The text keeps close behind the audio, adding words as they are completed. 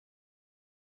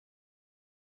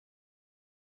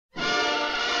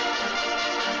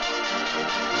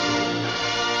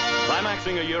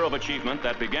Announcing a year of achievement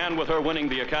that began with her winning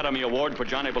the Academy Award for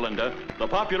Johnny Belinda, the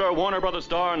popular Warner Brothers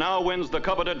star now wins the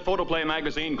coveted Photoplay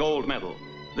magazine gold medal.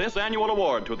 This annual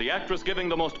award to the actress giving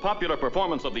the most popular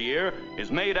performance of the year is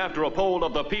made after a poll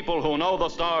of the people who know the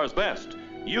stars best.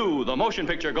 You, the motion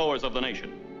picture goers of the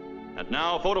nation. And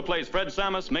now, Photoplay's Fred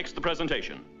Samus makes the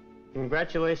presentation.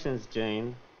 Congratulations,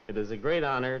 Jane. It is a great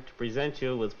honor to present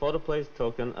you with Photoplay's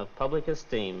token of public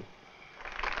esteem.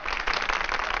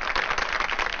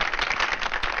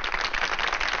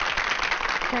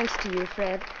 Thanks to you,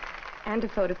 Fred, and to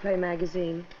Photoplay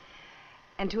magazine,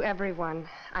 and to everyone.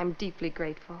 I'm deeply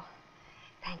grateful.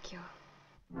 Thank you.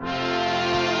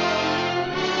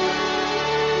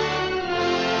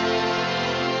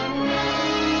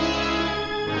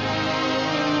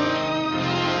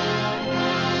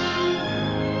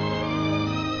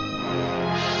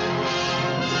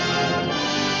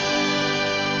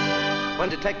 When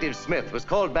Detective Smith was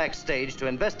called backstage to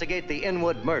investigate the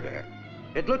Inwood murder,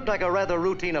 it looked like a rather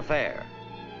routine affair.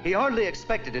 He hardly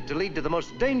expected it to lead to the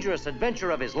most dangerous adventure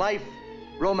of his life,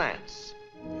 romance.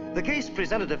 The case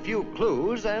presented a few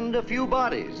clues and a few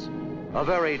bodies. A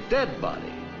very dead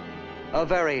body, a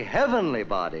very heavenly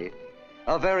body,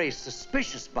 a very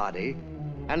suspicious body,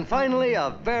 and finally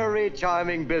a very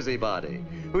charming busybody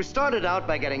who started out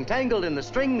by getting tangled in the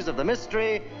strings of the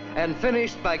mystery and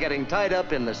finished by getting tied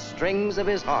up in the strings of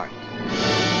his heart.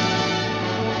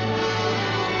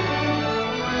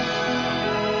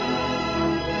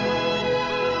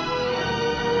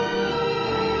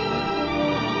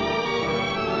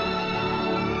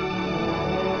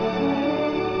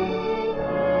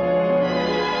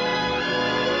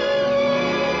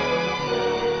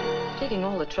 Taking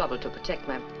all the trouble to protect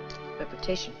my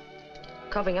reputation,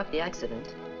 covering up the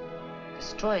accident,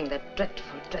 destroying that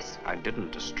dreadful dress. I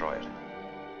didn't destroy it.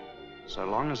 So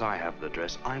long as I have the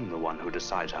dress, I'm the one who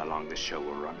decides how long this show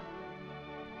will run.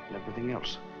 And everything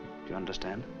else. Do you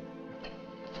understand?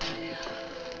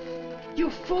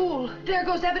 You fool! There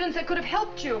goes evidence that could have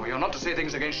helped you. Well, you're not to say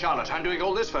things against Charlotte. I'm doing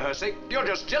all this for her sake. You're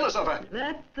just jealous of her.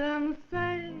 Let them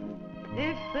say,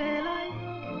 if they like,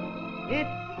 it's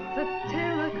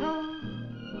satirical.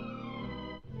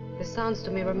 This sounds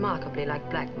to me remarkably like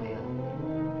blackmail.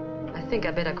 I think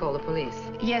I better call the police.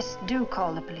 Yes, do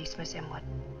call the police, Miss Inwood.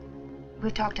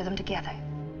 We'll talk to them together.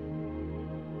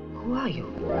 Who are you?